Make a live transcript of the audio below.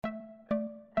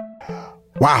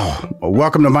Wow. Well,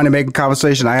 welcome to Money Making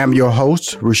Conversation. I am your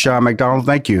host, Rushion McDonald.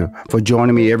 Thank you for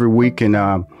joining me every week and,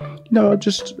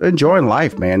 just enjoying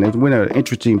life, man. It's been an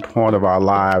interesting part of our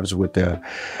lives with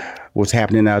what's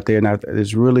happening out there. And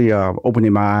it's really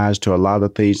opening my eyes to a lot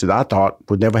of things that I thought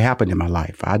would never happen in my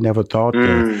life. I never thought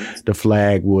the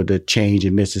flag would change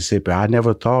in Mississippi. I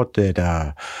never thought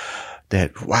that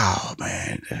wow,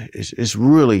 man, it's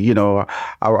really, I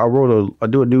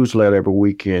do a newsletter every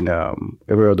weekend,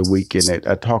 every other weekend.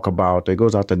 I talk about, it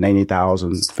goes out to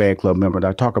 90,000 fan club members.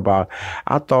 I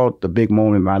thought the big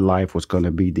moment in my life was going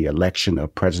to be the election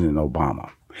of President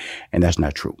Obama. And that's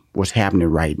not true. What's happening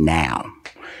right now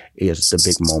is the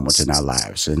big moments in our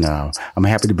lives. And I'm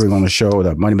happy to bring on the show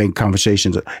the Money Making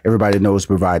Conversations. Everybody knows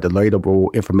provide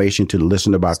relatable information to the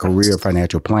listener about career,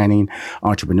 financial planning,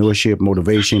 entrepreneurship,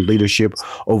 motivation, leadership,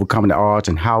 overcoming the odds,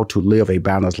 and how to live a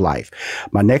balanced life.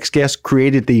 My next guest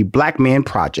created the Black Men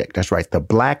Project. That's right, the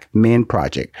Black Men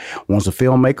Project. One's a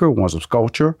filmmaker, one's a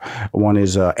sculptor, one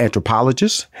is an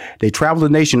anthropologist. They travel the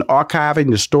nation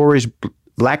archiving the stories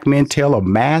Black men tell of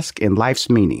mask and life's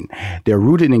meaning. They're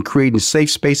rooted in creating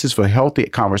safe spaces for healthy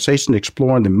conversation,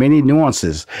 exploring the many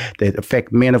nuances that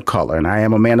affect men of color. And I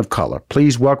am a man of color.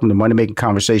 Please welcome to Money Making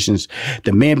Conversations,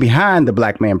 the men behind the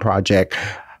Black Man Project,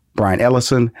 Brian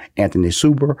Ellison, Anthony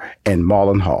Suber, and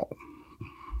Marlon Hall.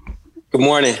 Good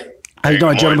morning. How you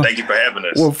doing, gentlemen? Thank you for having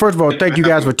us. Well, first of all, thank you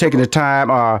guys for taking the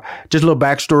time. Just a little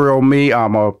backstory on me.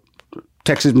 I'm a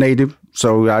Texas native.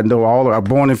 So I know I'm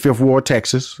born in 5th Ward,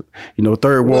 Texas,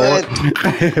 3rd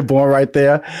Ward, born right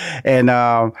there, and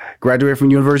graduated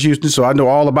from University of Houston. So I know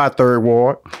all about 3rd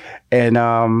Ward, and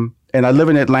I live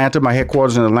in Atlanta. My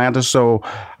headquarters in Atlanta. So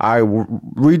I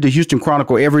read the Houston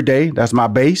Chronicle every day. That's my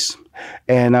base.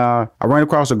 And I ran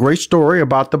across a great story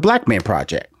about the Black Man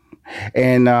Project.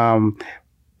 And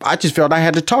I just felt I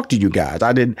had to talk to you guys.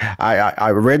 I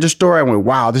read the story. I went,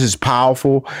 wow, this is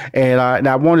powerful. And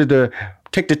I wanted to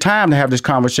take the time to have this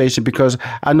conversation because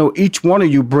I know each one of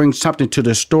you brings something to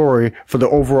the story for the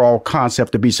overall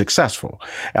concept to be successful.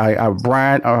 I have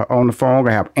Brian on the phone,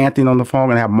 I have Anthony on the phone,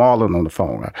 and I have Marlon on the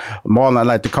phone. Marlon, I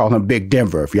like to call him Big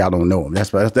Denver if y'all don't know him.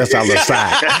 That's our little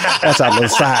side. That's our little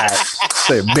side.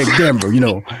 Say Big Denver,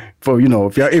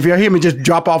 if you hear me just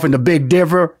drop off into Big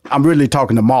Denver, I'm really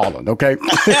talking to Marlon, okay? Thank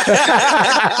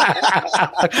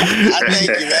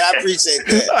you, man. I appreciate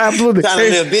that. Absolutely. Trying to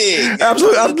live big.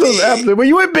 Absolutely. Well,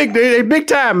 you in big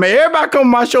time, man. Everybody come to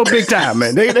my show big time,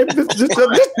 man. I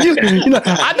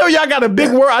know y'all got a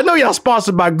big word. I know y'all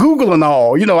sponsored by Google and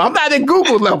all. I'm not at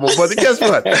Google level, but guess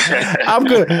what? I'm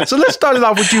good. So let's start it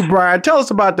off with you, Brian. Tell us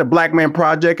about the Black Man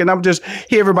Project. And I'm just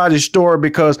hear everybody's story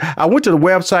because I went to the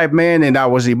website, man, and I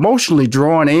was emotionally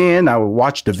drawn in. I would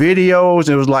watch the videos.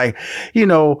 It was like,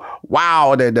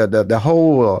 wow, the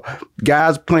whole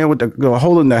guys playing with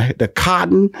holding the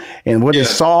cotton and what is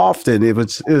soft. And it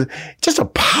was just a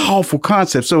powerful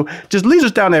concept. So just lead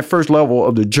us down that first level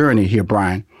of the journey here,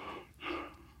 Brian.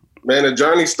 Man, the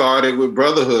journey started with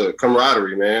brotherhood,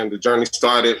 camaraderie, man. The journey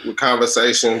started with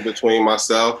conversations between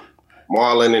myself,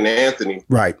 Marlon, and Anthony.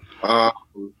 Right.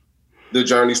 The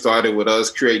journey started with us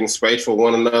creating space for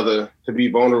one another to be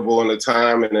vulnerable in a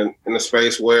time and in a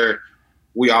space where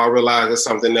we all realized it's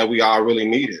something that we all really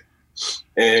needed.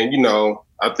 And,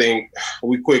 I think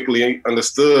we quickly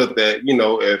understood that,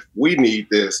 if we need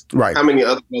this, right, how many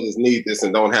other brothers need this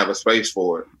and don't have a space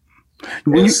for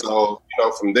it? So,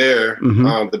 from there,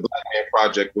 the Black Man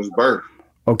Project was birthed.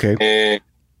 Okay. And,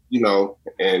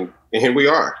 and here we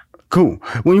are. Cool.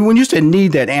 When you say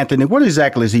need that, Anthony, what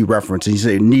exactly is he referencing? He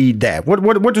said need that. What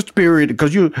the spirit?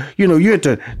 Because you're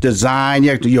into design.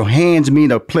 Your hands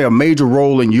play a major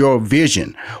role in your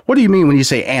vision. What do you mean when you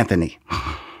say Anthony?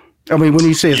 I mean when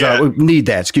he says need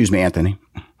that. Excuse me, Anthony.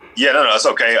 Yeah, no, it's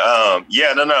okay.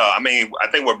 I mean, I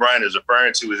think what Brian is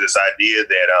referring to is this idea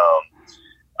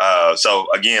that so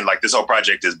again, like this whole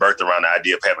project is birthed around the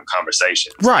idea of having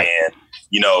conversations, right? And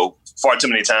far too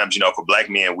many times, for Black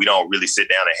men, we don't really sit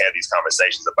down and have these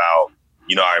conversations about,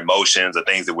 our emotions or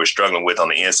things that we're struggling with on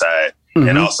the inside.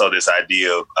 And also this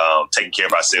idea of taking care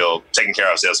of ourselves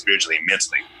spiritually and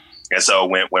mentally. And so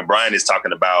when Brian is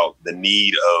talking about the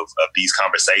need of these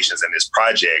conversations and this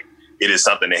project, it is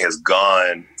something that has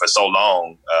gone for so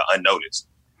long unnoticed.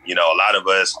 A lot of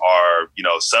us are,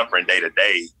 suffering day to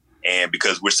day. And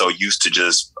because we're so used to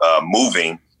just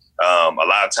moving, a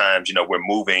lot of times, we're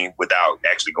moving without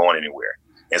actually going anywhere.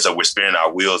 And so we're spinning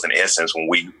our wheels in essence when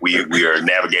we are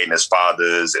navigating as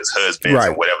fathers, as husbands, right,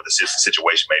 and whatever the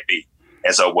situation may be.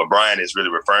 And so what Brian is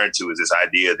really referring to is this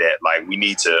idea that like we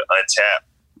need to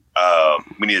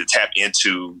tap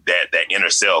into that inner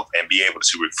self and be able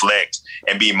to reflect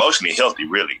and be emotionally healthy,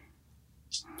 really.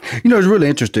 It's really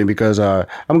interesting because I'm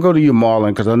gonna go to you, Marlon,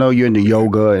 because I know you're into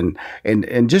yoga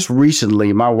and just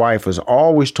recently, my wife has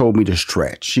always told me to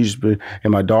stretch. And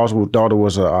my daughter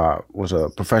was a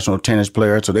professional tennis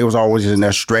player, so they was always in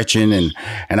there stretching,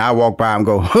 and I walk by and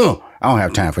go, I don't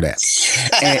have time for that.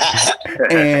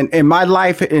 and my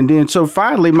life, and then so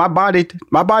finally, my body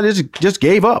just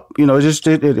gave up. It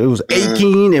was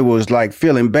aching. It was like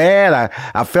feeling bad.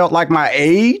 I felt like my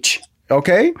age.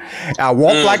 Okay, I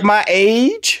walked like my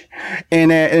age,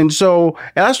 and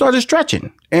I started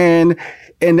stretching, and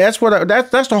that's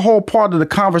that's the whole part of the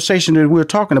conversation that we're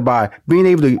talking about, being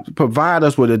able to provide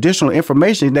us with additional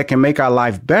information that can make our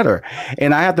life better.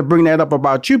 And I have to bring that up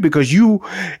about you because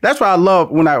that's what I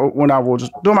love when I was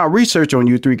doing my research on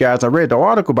you three guys. I read the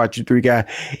article about you three guys.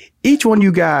 Each one of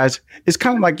you guys is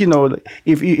kind of like,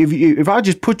 if I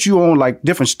just put you on like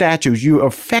different statues, you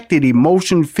affected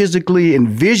emotion, physically, and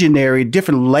visionary,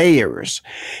 different layers.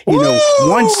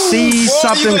 One sees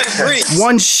something,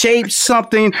 one shapes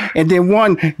something, and then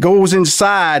one goes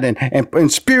inside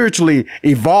and spiritually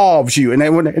evolves you. And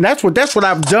that's what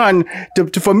I've done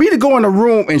for me to go in a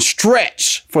room and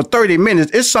stretch for 30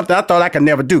 minutes. It's something I thought I could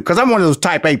never do because I'm one of those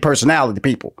type A personality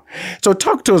people. So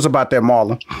talk to us about that,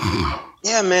 Marlon.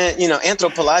 Yeah, man.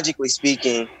 Anthropologically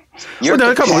speaking, come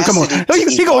on.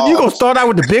 You gonna start out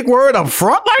with the big word up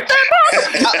front like that, bro?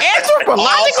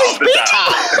 Anthropologically speaking?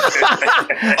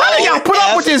 How do y'all put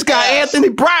up with this guy, Anthony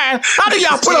Bryan? How do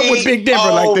y'all put up with Big Denver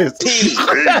like this? There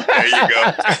you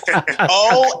go.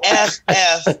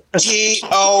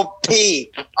 OFFGOP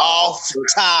off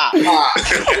top.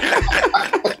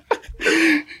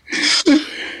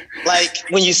 Like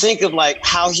when you think of like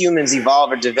how humans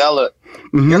evolve or develop,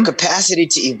 your capacity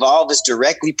to evolve is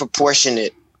directly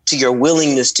proportionate to your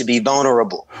willingness to be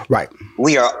vulnerable. Right.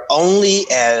 We are only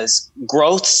as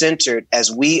growth centered as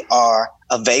we are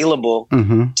available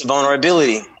to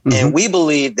vulnerability. And we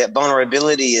believe that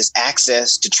vulnerability is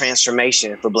access to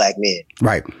transformation for Black men.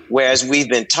 Right. Whereas we've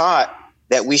been taught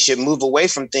that we should move away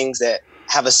from things that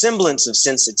have a semblance of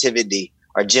sensitivity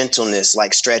or gentleness,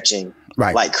 like stretching,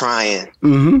 like crying,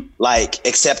 like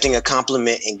accepting a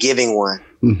compliment and giving one.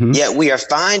 Yet we are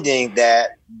finding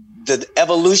that the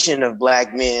evolution of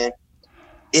Black men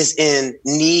is in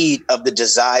need of the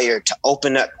desire to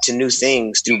open up to new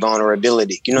things through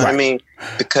vulnerability. You know what I mean?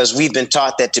 Because we've been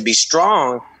taught that to be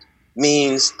strong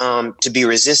means to be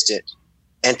resistant,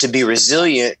 and to be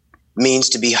resilient means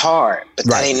to be hard. But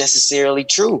that ain't necessarily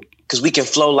true, because we can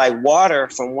flow like water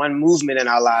from one movement in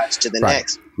our lives to the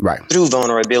next. Through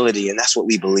vulnerability, and that's what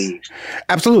we believe.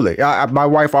 Absolutely. My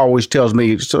wife always tells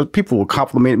me, so people will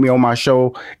compliment me on my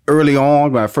show early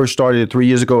on when I first started it 3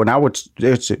 years ago, and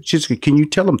she said, can you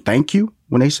tell them thank you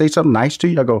when they say something nice to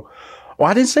you? I go, oh,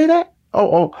 I didn't say that?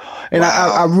 And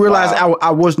I realized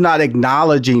I was not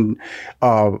acknowledging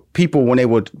people when they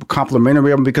were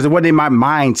complimentary of them, because it wasn't in my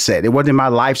mindset. It wasn't in my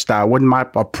lifestyle. It wasn't my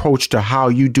approach to how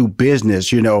you do business.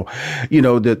 The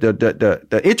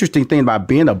interesting thing about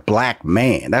being a Black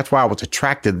man, that's why I was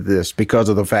attracted to this, because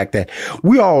of the fact that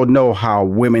we all know how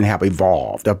women have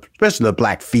evolved, especially the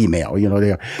Black female.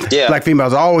 Black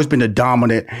females have always been the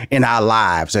dominant in our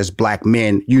lives as Black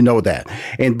men. You know that.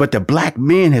 But the Black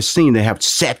men have seemed to have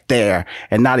sat there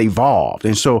and not evolved.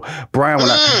 And so, Brian,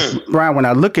 when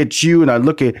I look at you and I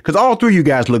look at, because all three of you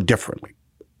guys look differently.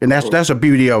 And that's the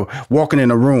beauty of walking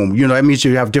in a room. That means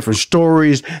you have different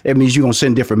stories. That means you're going to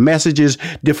send different messages,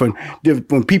 different,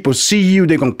 when people see you,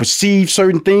 they're going to perceive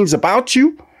certain things about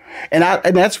you. And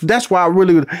that's why I'm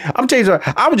telling you,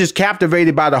 I was just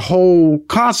captivated by the whole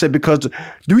concept, because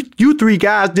you three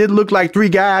guys did look like three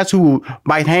guys who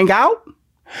might hang out,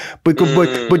 but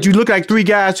you look like three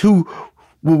guys who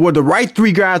were the right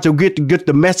three guys to get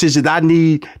the message that I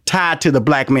need tied to the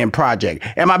Black Man Project.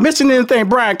 Am I missing anything,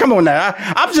 Brian? Come on now.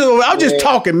 I'm just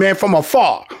talking, man, from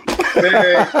afar.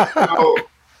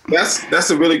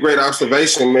 That's a really great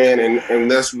observation, man,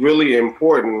 and that's really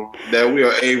important that we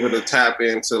are able to tap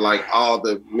into like all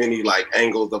the many like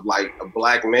angles of like a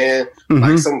Black man,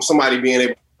 like somebody being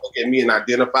able to look at me and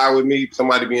identify with me,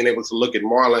 somebody being able to look at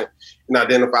Marlon and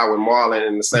identify with Marlon,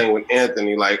 and the same with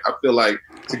Anthony. Like I feel like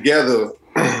together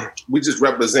we just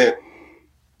represent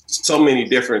so many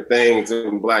different things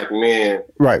in Black men,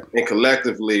 right? And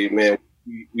collectively, man,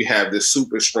 we have this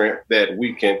super strength that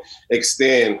we can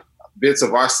extend bits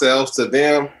of ourselves to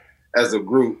them as a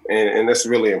group, and that's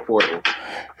really important.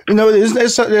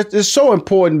 It's so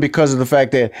important because of the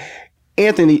fact that,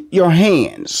 Anthony, your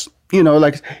hands, you know,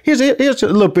 like here's a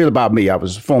little bit about me. I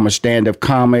was a former stand-up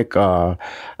comic. I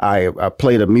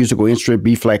played a musical instrument,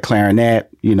 B-flat clarinet.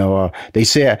 You know, they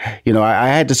said, you know, I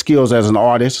had the skills as an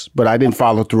artist, but I didn't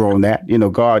follow through on that. You know,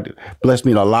 God blessed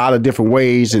me in a lot of different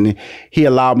ways, and He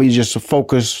allowed me just to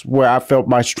focus where I felt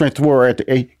my strength were at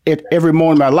every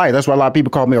moment of my life. That's why a lot of people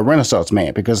call me a Renaissance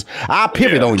man, because I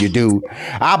pivot on you, dude.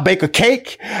 I'll bake a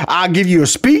cake. I'll give you a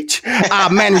speech. I'll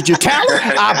manage your talent.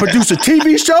 I'll produce a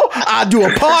TV show. I'll do a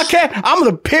podcast. I'm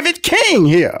the pivot king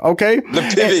here, okay? The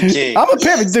pivot king. I'm a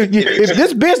pivot. If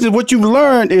this business, what you've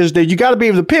learned is that you got to be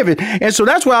able to pivot. And so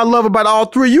that's what I love about all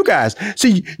three of you guys.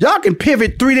 See, y'all can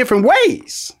pivot three different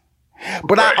ways.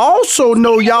 But I also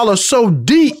know y'all are so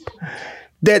deep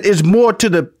that it's more to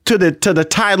the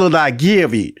title that I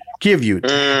give you. You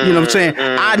know what I'm saying?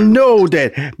 I know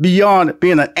that beyond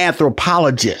being an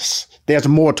anthropologist, there's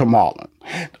more to Marlon.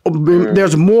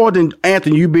 There's more than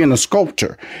Anthony, you being a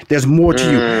sculptor. There's more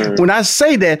to you. When I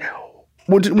say that,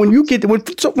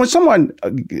 when someone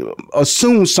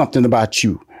assumes something about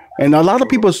you, and a lot of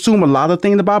people assume a lot of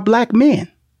things about black men.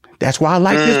 That's why I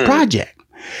like this project.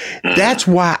 That's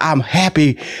why I'm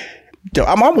happy.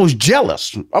 I'm almost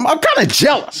jealous. I'm kind of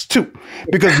jealous too,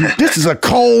 because this is a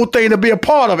cold thing to be a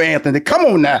part of, Anthony. Come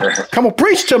on now. Come on,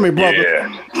 preach to me, brother.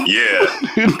 Yeah.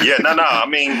 No. I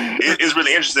mean, it's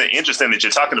really interesting that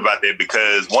you're talking about that,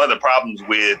 because one of the problems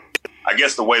with, I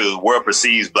guess, the way the world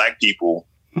perceives black people,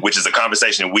 which is a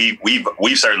conversation we've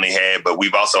certainly had, but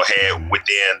we've also had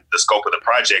within the scope of the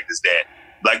project, is that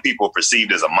black people are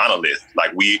perceived as a monolith.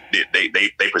 Like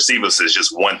they perceive us as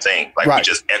just one thing. Like we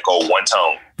just echo one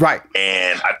tone. Right.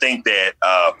 And I think that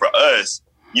for us,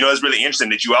 you know, it's really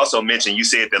interesting that you also mentioned, you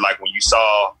said that like when you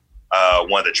saw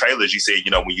one of the trailers, you said,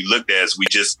 you know, when you looked at us,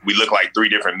 we look like three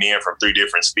different men from three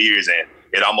different spheres. And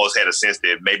it almost had a sense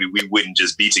that maybe we wouldn't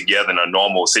just be together in a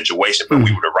normal situation, but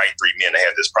we were the right three men to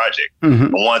have this project.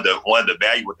 And one of the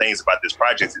valuable things about this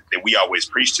project that we always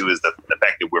preach to is the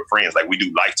fact that we're friends. Like we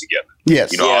do life together.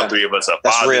 Yes. You know, all three of us are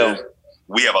fathers. Real.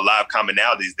 We have a lot of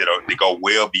commonalities that go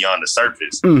well beyond the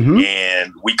surface.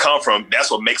 And we come from, that's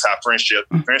what makes our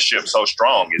friendship so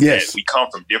strong, is that we come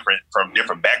from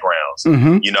different backgrounds,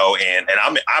 you know, and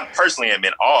I personally am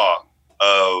in awe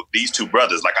of these two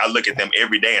brothers. Like I look at them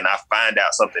every day and I find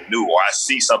out something new, or I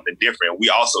see something different. We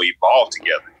also evolve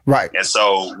together. Right. And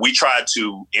so we try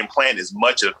to implant as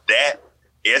much of that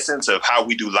essence of how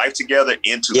we do life together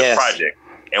into the project.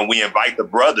 And we invite the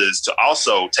brothers to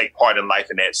also take part in life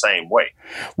in that same way.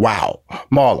 Wow.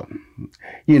 Marlon,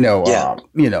 you know,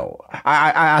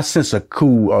 I sense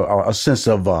a sense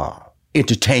of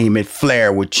entertainment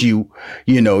flair with you,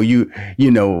 a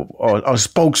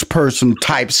spokesperson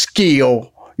type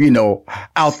skill,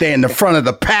 out there in the front of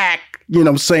the pack. You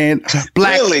know what I'm saying?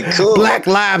 Really cool. Black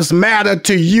lives matter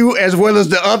to you as well as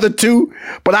the other two.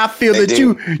 But I feel that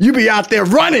you be out there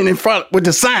running in front with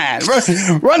the sign.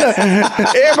 Running.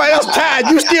 Everybody else tired.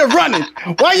 You still running.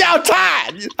 Why y'all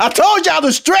tired? I told y'all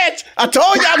to stretch. I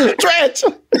told y'all to stretch.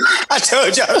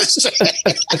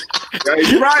 Yeah,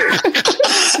 you're right.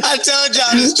 I told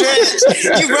y'all to stretch.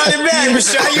 You brought it back,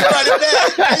 Michelle. You brought it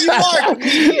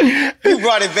back. You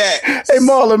brought it back. Hey,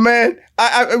 Marlon, man.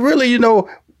 I really,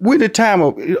 we're the time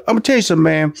of, I'm gonna tell you something,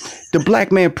 man. The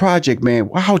Black Man Project, man,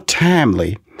 how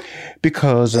timely,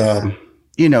 because the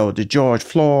George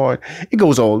Floyd, it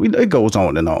goes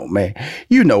on and on, man.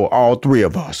 All three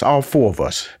of us, all four of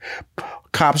us,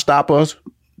 cops stop us,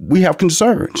 we have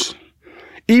concerns,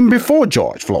 even before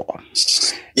George Floyd.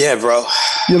 Yeah, bro. You know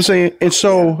what I'm saying? And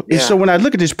so when I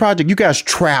look at this project, you guys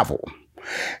travel.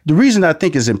 The reason I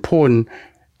think it's important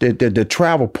that the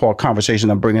travel part conversation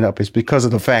I'm bringing up is because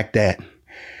of the fact that,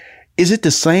 is it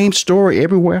the same story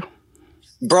everywhere?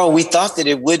 Bro, we thought that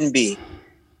it wouldn't be.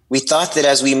 We thought that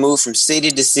as we move from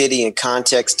city to city and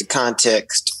context to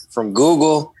context, from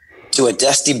Google to a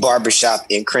dusty barbershop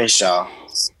in Crenshaw,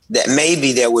 that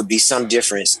maybe there would be some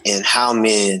difference in how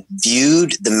men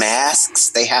viewed the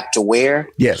masks they have to wear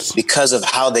because of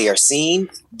how they are seen.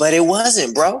 But it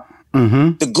wasn't, bro.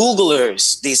 Mm-hmm. The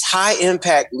Googlers, these high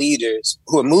impact leaders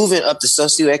who are moving up the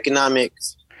socioeconomic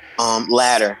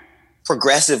ladder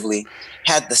progressively,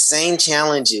 had the same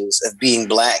challenges of being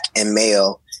black and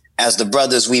male as the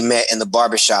brothers we met in the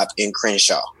barbershop in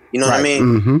Crenshaw. You know what I mean?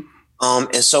 Mm-hmm.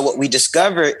 And so what we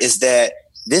discovered is that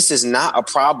this is not a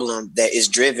problem that is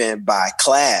driven by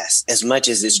class as much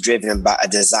as it's driven by a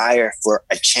desire for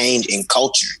a change in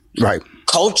culture. Right.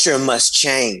 Culture must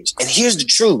change. And here's the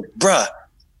truth, bruh.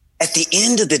 At the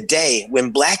end of the day,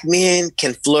 when black men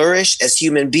can flourish as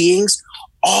human beings,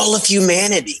 all of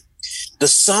humanity, the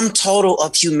sum total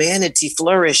of humanity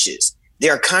flourishes.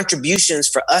 There are contributions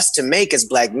for us to make as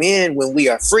black men when we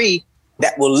are free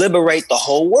that will liberate the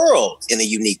whole world in a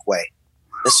unique way.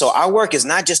 And so our work is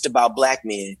not just about Black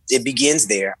men. It begins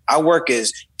there. Our work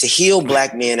is to heal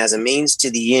Black men as a means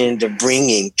to the end of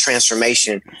bringing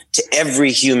transformation to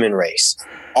every human race.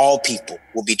 All people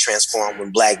will be transformed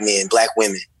when Black men, Black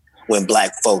women, when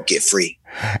Black folk get free.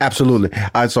 Absolutely.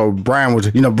 So Brian was,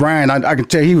 Brian, I can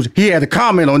tell he had a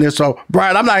comment on this. So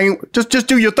Brian, I'm not even, just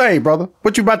do your thing, brother.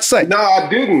 What you about to say? No, I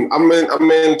didn't. I'm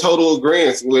in total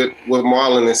agreement with what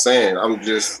Marlon is saying.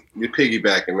 You're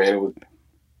piggybacking, man. It was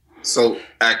so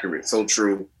accurate, so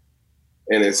true.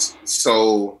 And it's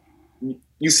so,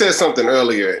 you said something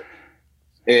earlier,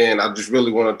 and I just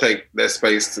really want to take this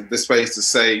space to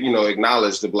say,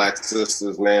 acknowledge the Black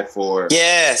sisters, man, for.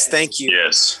 Yes, thank you.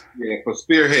 Yes. Yeah, for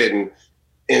spearheading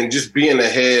and just being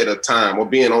ahead of time or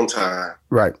being on time.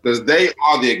 Right. Because they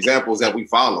are the examples that we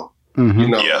follow,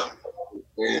 Yeah.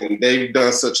 And they've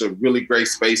done such a really great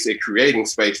space at creating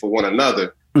space for one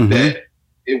another that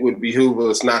it would behoove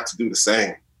us not to do the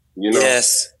same.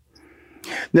 Yes.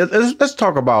 Now, let's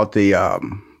talk about the,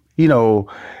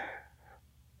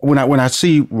 when I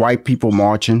see white people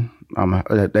marching,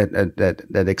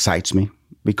 that excites me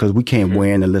because we can't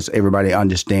win unless everybody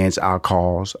understands our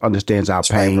cause, understands our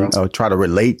pain, or try to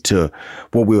relate to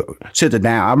what we're sitting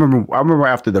down. I remember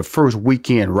after the first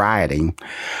weekend rioting,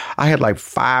 I had like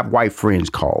 5 white friends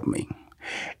call me,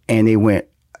 and they went,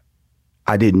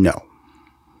 "I didn't know."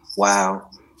 Wow.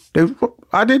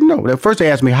 I didn't know. At first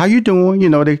they asked me, "How you doing?"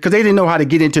 Because they didn't know how to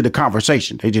get into the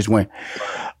conversation. They just went,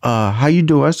 "How you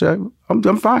doing?" I said,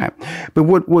 I'm fine. But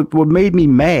what made me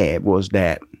mad was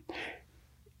that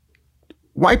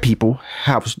white people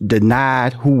have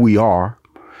denied who we are.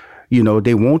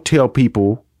 They won't tell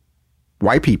people,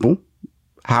 white people,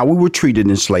 how we were treated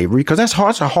in slavery, because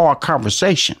that's a hard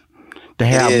conversation to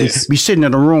have. Be sitting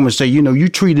in a room and say, you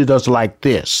treated us like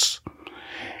this.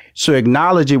 So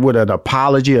acknowledge it with an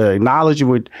apology, or acknowledge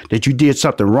it that you did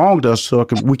something wrong to us so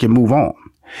we can move on.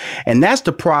 And that's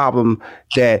the problem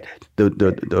that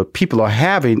the people are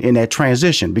having in that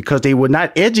transition, because they were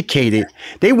not educated.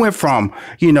 They went from,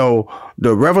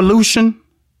 the revolution,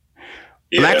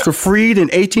 blacks were freed in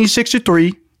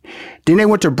 1863. Then they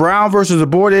went to Brown versus the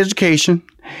Board of Education.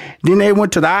 Then they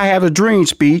went to the I Have a Dream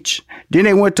speech. Then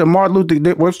they went to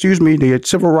the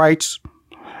civil rights.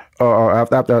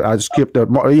 After I skipped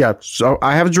so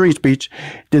I Have a Dream speech,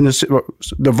 then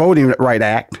the Voting Right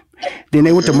Act, then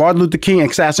they went to Martin Luther King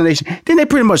assassination, then they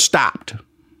pretty much stopped.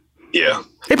 Yeah.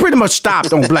 They pretty much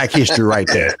stopped on Black history right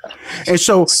there. And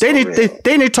so they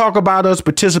didn't talk about us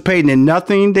participating in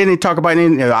nothing. They didn't talk about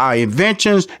any of our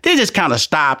inventions. They just kind of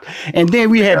stopped. And then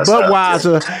we had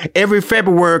Budweiser every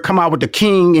February come out with the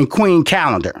King and Queen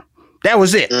calendar. That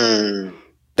was it.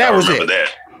 That was it.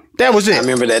 That was it. I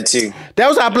remember that too. That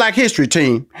was our Black History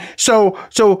team. So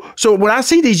when I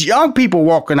see these young people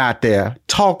walking out there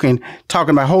talking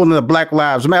about holding the Black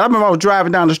Lives Matter, I remember I was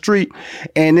driving down the street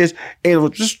and it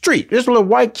was the street. This little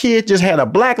white kid just had a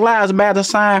Black Lives Matter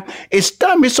sign. It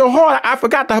stunned me so hard I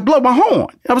forgot to blow my horn.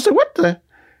 I was like, what's going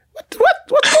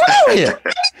on here?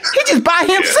 He just by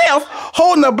himself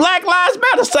holding a Black Lives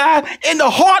Matter sign in the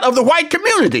heart of the white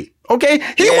community. Okay,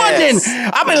 he wasn't in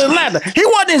Atlanta. He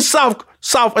wasn't in South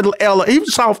LA. He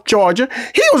was South Georgia.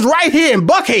 He was right here in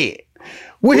Buckhead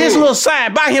with his little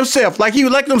sign by himself, like he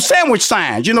was like them sandwich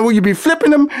signs. Where you be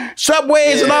flipping them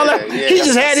subways and all that. He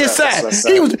just had his sign.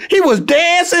 He was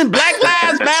dancing. Black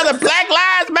Lives Matter. Black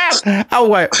Lives Matter. I was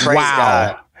like, Praise wow.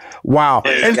 God. Wow.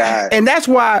 And that's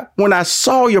why when I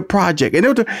saw your project, and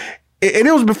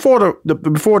it was before the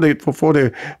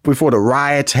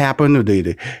riots happened,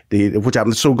 which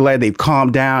I'm so glad they've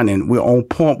calmed down and we're on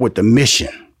point with the mission.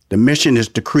 The mission is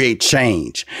to create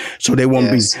change, so they won't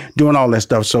be doing all that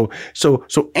stuff. So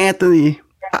Anthony,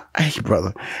 hey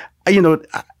brother,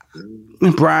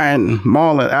 Brian,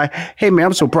 Marlon, hey man,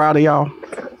 I'm so proud of y'all.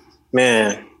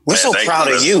 Man, we're so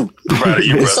proud of you.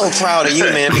 We're so proud of you,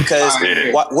 man, because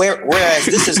whereas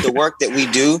this is the work that we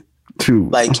do,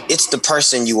 like it's the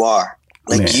person you are.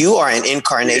 Like you are an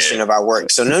incarnation of our work,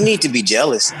 so no need to be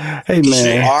jealous. Hey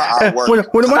man, you are our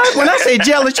work. When I say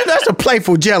jealous, that's a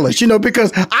playful jealous,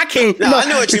 because I can't. No, I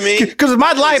know what you mean. Because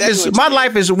my life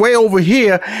is way over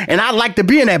here, and I like to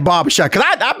be in that barbershop. Because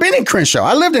I've been in Crenshaw.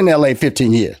 I lived in LA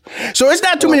 15 years, so it's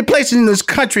not too many places in this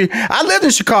country. I lived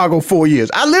in Chicago 4 years.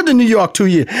 I lived in New York 2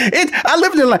 years. I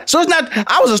lived in so it's not.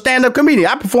 I was a stand-up comedian.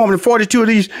 I performed in 42 of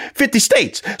these 50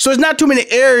 states. So it's not too many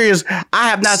areas I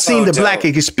have not seen the Black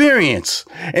experience.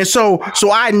 And so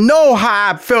I know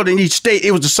how I felt in each state.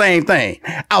 It was the same thing.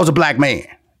 I was a Black man.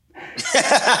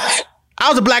 I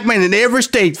was a black man in every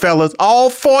state, fellas. All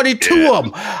 42 of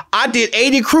them. I did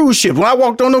 80 cruise ships. When I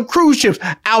walked on them cruise ships,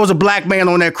 I was a black man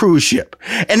on that cruise ship.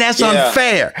 And that's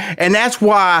unfair. And that's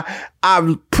why I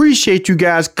appreciate you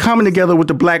guys coming together with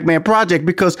the Black Man Project,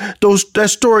 because that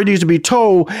story needs to be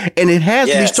told, and it has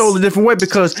to be told a different way.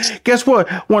 Because guess what?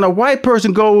 When a white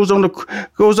person goes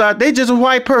out, they just a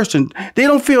white person. They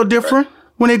don't feel different. Right.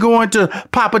 When they go into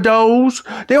Papa Do's,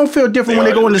 they don't feel different when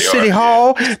they go into City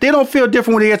Hall. Yeah. They don't feel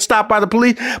different when they get stopped by the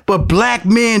police, but black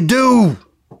men do.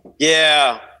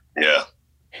 Yeah. Yeah.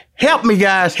 Help me,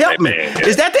 guys. Help me. Yeah.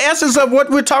 Is that the essence of what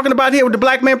we're talking about here with the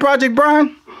Black Man Project,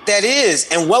 Brian? That is.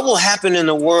 And what will happen in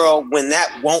the world when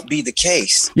that won't be the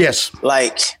case? Yes.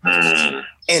 Like,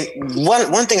 and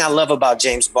one thing I love about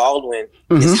James Baldwin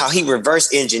is how he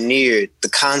reverse engineered the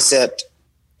concept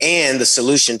and the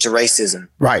solution to racism.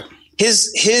 Right.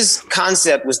 His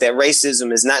concept was that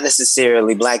racism is not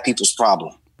necessarily black people's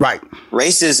problem. Right.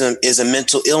 Racism is a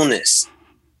mental illness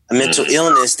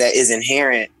that is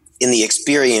inherent in the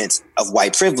experience of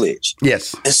white privilege.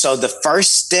 Yes. And so the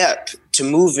first step to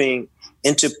moving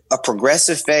into a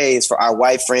progressive phase for our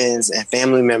white friends and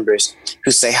family members who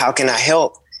say, how can I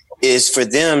help? Is for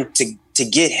them to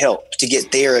get help, to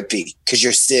get therapy, because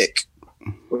you're sick.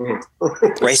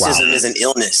 Racism is an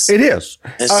illness. It is.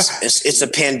 It's a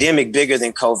pandemic bigger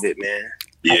than COVID, man.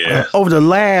 Yeah. Over the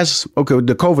last, the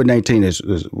COVID-19 is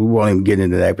we won't even get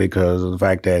into that because of the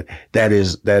fact that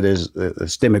is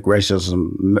systemic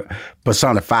racism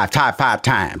personified five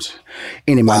times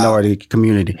in the minority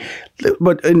community.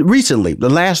 But recently, the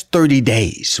last 30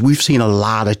 days, we've seen a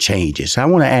lot of changes. I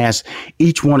want to ask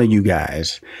each one of you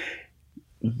guys,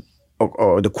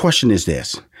 or the question is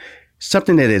this.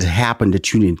 Something that has happened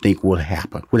that you didn't think would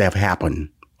have happened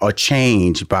or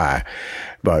changed by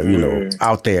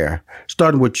out there.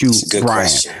 Starting with you, Brian.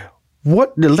 Question.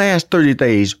 What the last 30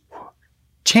 days,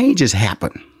 changes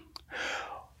happen.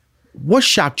 What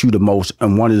shocked you the most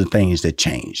and one of the things that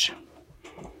changed?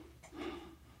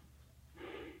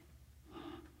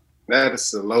 That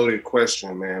is a loaded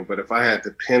question, man. But if I had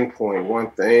to pinpoint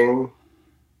one thing,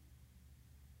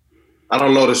 I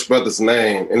don't know this brother's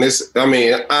name. And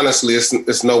honestly,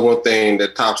 it's no one thing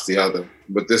that tops the other.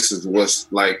 But this is what's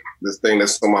like this thing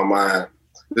that's on my mind.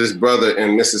 This brother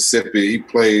in Mississippi, he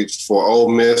played for Ole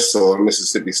Miss or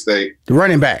Mississippi State. The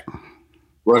running back.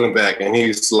 And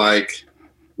he's like,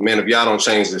 man, if y'all don't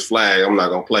change this flag, I'm not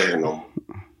going to play here no more.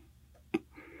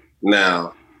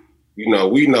 Now,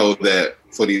 we know that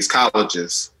for these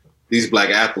colleges, these black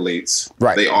athletes,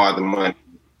 they are the money.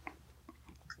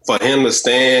 For him to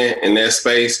stand in that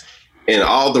space and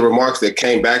all the remarks that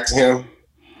came back to him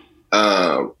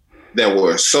that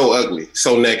were so ugly,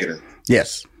 so negative.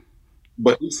 Yes.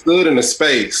 But he stood in a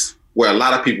space where a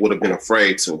lot of people would have been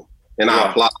afraid to. And I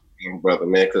applaud him, brother,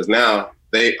 man, because now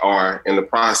they are in the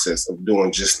process of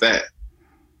doing just that.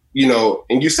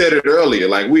 And you said it earlier,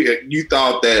 like you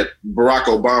thought that Barack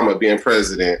Obama being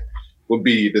president would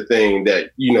be the thing that,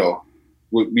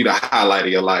 would be the highlight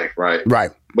of your life, right?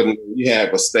 Right. But you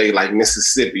have a state like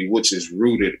Mississippi, which is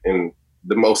rooted in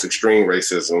the most extreme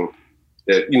racism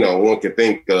that, one can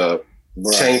think of,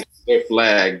 change their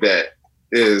flag that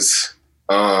is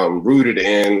rooted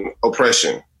in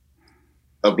oppression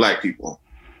of black people.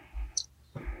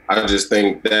 I just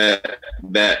think that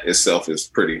itself is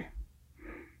pretty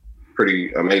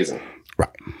amazing.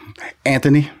 Right.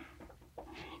 Anthony?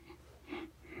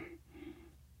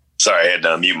 Sorry, I had to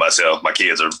unmute myself. My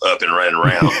kids are up and running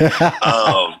around.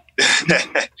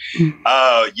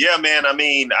 Yeah, man. I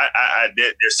mean,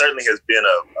 there certainly has been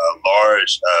a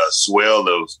large swell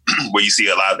of where you see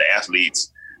a lot of the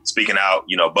athletes speaking out.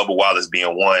 Bubba Wallace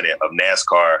being one of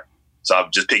NASCAR. So I'm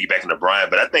just piggybacking to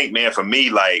Brian. But I think, man, for me,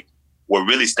 like what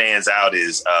really stands out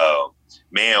is,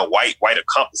 white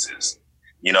accomplices.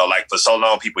 Like for so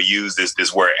long, people use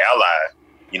this word ally,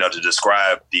 to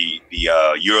describe the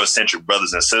Eurocentric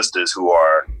brothers and sisters who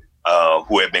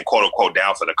have been quote unquote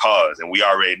down for the cause. And we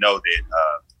already know that,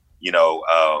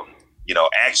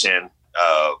 action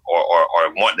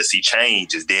or wanting to see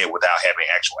change is dead without having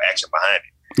actual action behind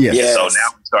it. Yeah. Yes. So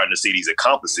now we're starting to see these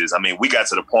accomplices. I mean, we got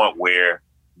to the point where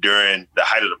during the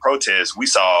height of the protests, we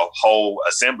saw whole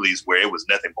assemblies where it was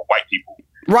nothing but white people.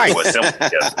 Right. Who assembled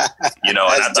together. And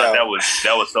I thought that was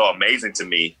so amazing to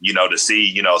me, to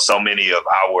see, so many of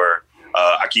our,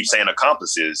 I keep saying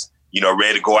accomplices,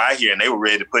 ready to go out here, and they were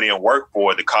ready to put in work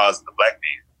for the cause of the black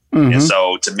man. Mm-hmm. And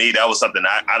so to me, that was something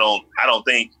I don't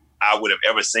think I would have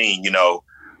ever seen,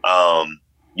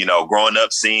 growing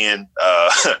up seeing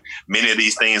many of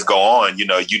these things go on, you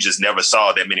just never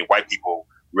saw that many white people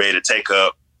ready to take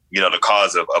up, the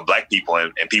cause of black people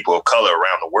and people of color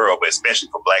around the world, but especially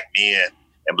for black men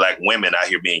and Black women out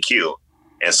here being killed.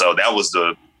 And so that was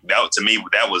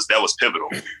pivotal.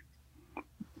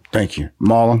 Thank you.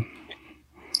 Marlon?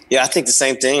 Yeah, I think the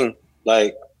same thing.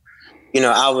 Like, you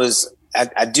know,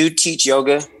 I do teach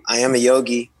yoga. I am a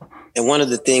yogi. And one of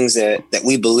the things that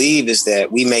we believe is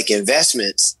that we make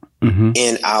investments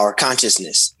in our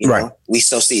consciousness. You know, we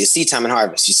sow seed, seed time and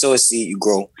harvest. You sow a seed, you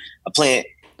grow a plant.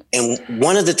 And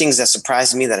one of the things that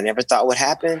surprised me that I never thought would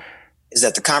happen is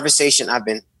that the conversation I've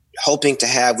been hoping to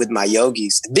have with my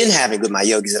yogis, that I've been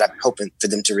hoping for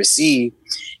them to receive,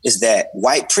 is that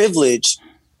white privilege,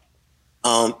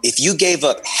 if you gave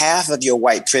up half of your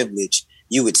white privilege,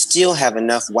 you would still have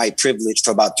enough white privilege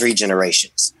for about 3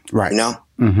 generations. Right. You know?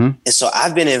 And so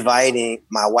I've been inviting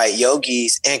my white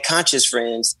yogis and conscious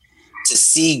friends to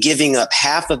see giving up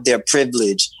half of their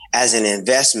privilege as an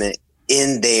investment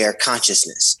in their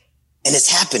consciousness. And it's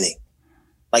happening.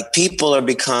 Like, people are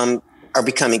becoming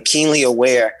keenly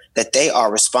aware that they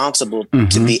are responsible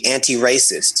to be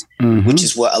anti-racist, which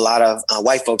is what a lot of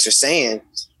white folks are saying.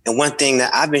 And one thing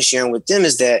that I've been sharing with them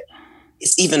is that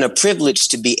it's even a privilege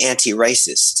to be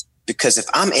anti-racist, because if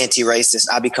I'm anti-racist,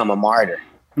 I become a martyr.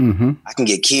 I can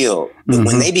get killed. But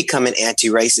when they become an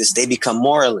anti-racist, they become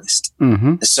moralist.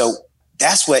 And so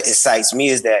that's what excites me,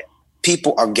 is that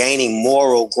people are gaining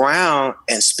moral ground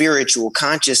and spiritual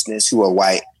consciousness who are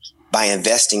white by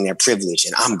investing their privilege.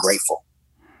 And I'm grateful.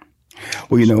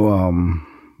 Well,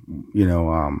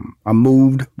 I'm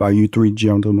moved by you 3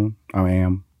 gentlemen. I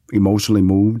am emotionally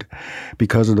moved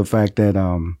because of the fact that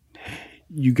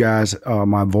you guys are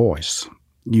my voice.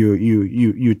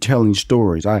 You're telling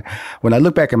stories. When I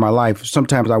look back at my life,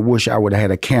 sometimes I wish I would have had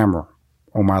a camera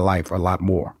on my life a lot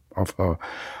more.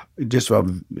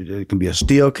 It can be a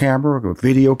still camera or a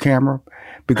video camera.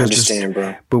 Because I understand,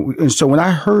 bro. And so when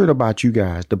I heard about you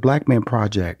guys, the Black Man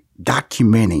Project,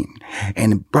 documenting,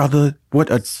 and brother, what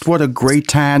a great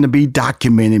time to be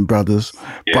documenting, brothers.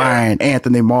 Yeah. Brian,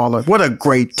 Anthony, Marlon, what a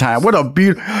great time. What a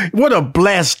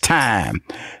blessed time.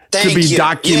 To be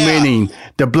documenting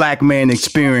the Black man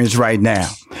experience right now,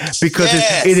 because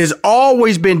it has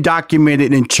always been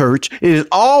documented in church. It has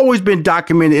always been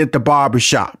documented at the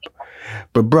barbershop.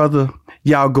 But brother,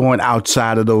 y'all going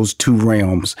outside of those 2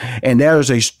 realms. And there is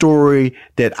a story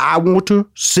that I want to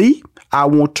see. I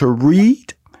want to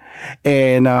read.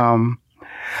 And, man,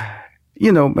 I'm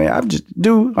going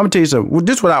to tell you something.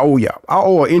 This is what I owe y'all. I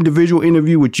owe an individual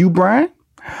interview with you, Brian.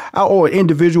 I owe an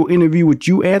individual interview with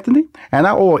you, Anthony, and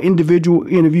I owe an individual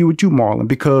interview with you, Marlon,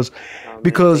 because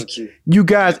you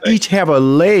guys each have a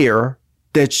layer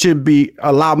that should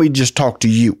allow me to just talk to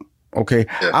you. Okay,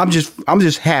 yeah. I'm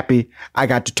just happy I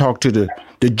got to talk to the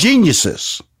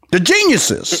geniuses.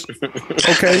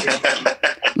 Okay.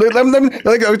 Let me,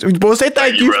 you're supposed to say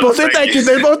thank you. You're supposed to say thank you.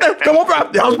 Come on, bro.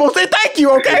 I'm supposed to say thank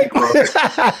you, okay?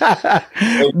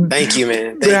 Thank you,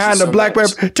 man. Behind the Black Man.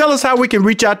 Tell us how we can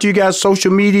reach out to you guys,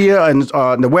 social media and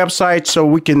the website, so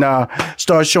we can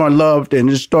start showing love and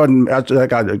just starting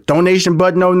like a donation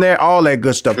button on there, all that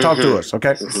good stuff. Talk to us,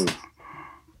 okay?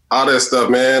 All that stuff,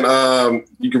 man.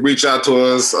 You can reach out to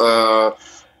us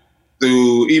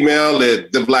through email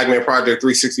at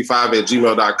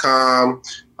theblackmanproject365@gmail.com.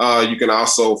 You can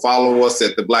also follow us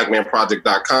at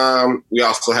theblackmanproject.com. We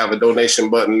also have a donation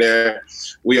button there.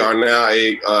 We are now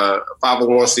a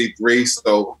 501c3.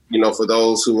 So, for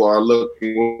those who are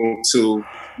looking to,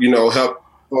 help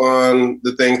fund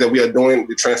the things that we are doing,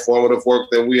 the transformative work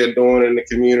that we are doing in the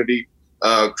community,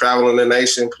 traveling the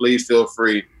nation, please feel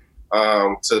free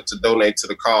to donate to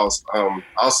the cause.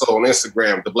 Also on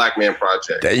Instagram, The Black Man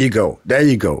Project. There you go.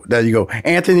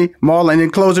 Anthony, Marlon, in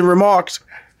closing remarks.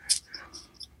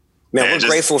 Man, we're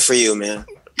grateful for you, man.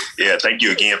 Yeah, thank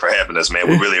you again for having us, man.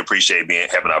 We really appreciate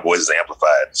having our voices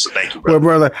amplified. So thank you, brother.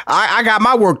 Well, brother, I got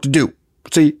my work to do.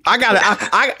 See,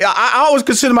 I always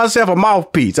consider myself a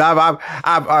mouthpiece.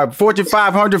 I've Fortune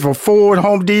 500 for Ford,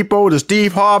 Home Depot, the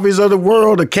Steve Harveys of the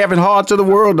world, the Kevin Harts of the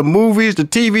world, the movies, the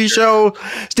TV shows,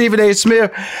 Stephen A.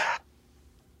 Smith.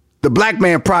 The Black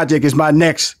Man Project is my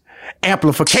next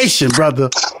amplification, brother.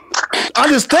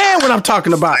 Understand what I'm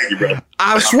talking about. Thank you, brother.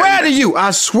 I swear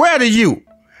to you,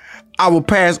 I will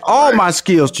pass all my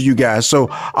skills to you guys. So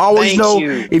always know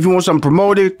if you want something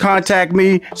promoted, contact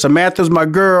me. Samantha's my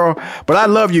girl. But I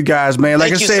love you guys, man.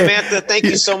 Like I said, Samantha, thank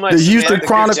you so much. The Houston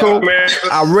Chronicle,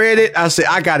 I read it. I said,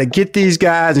 I got to get these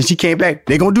guys. And she came back.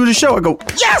 They're going to do the show. I go,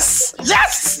 yes.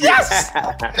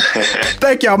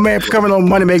 Thank y'all, man, for coming on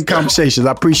Money Making Conversations.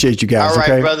 I appreciate you guys. All right,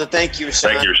 okay? brother. Thank you, Rashawn.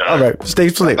 Thank you, Rashawn. All right. Stay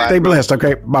blessed.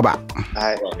 Okay. Bye-bye. All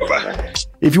right. Bye-bye.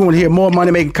 If you want to hear more Money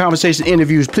Making Conversation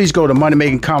interviews, please go to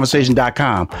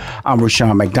moneymakingconversation.com. I'm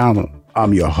Rushion McDonald.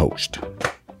 I'm your host.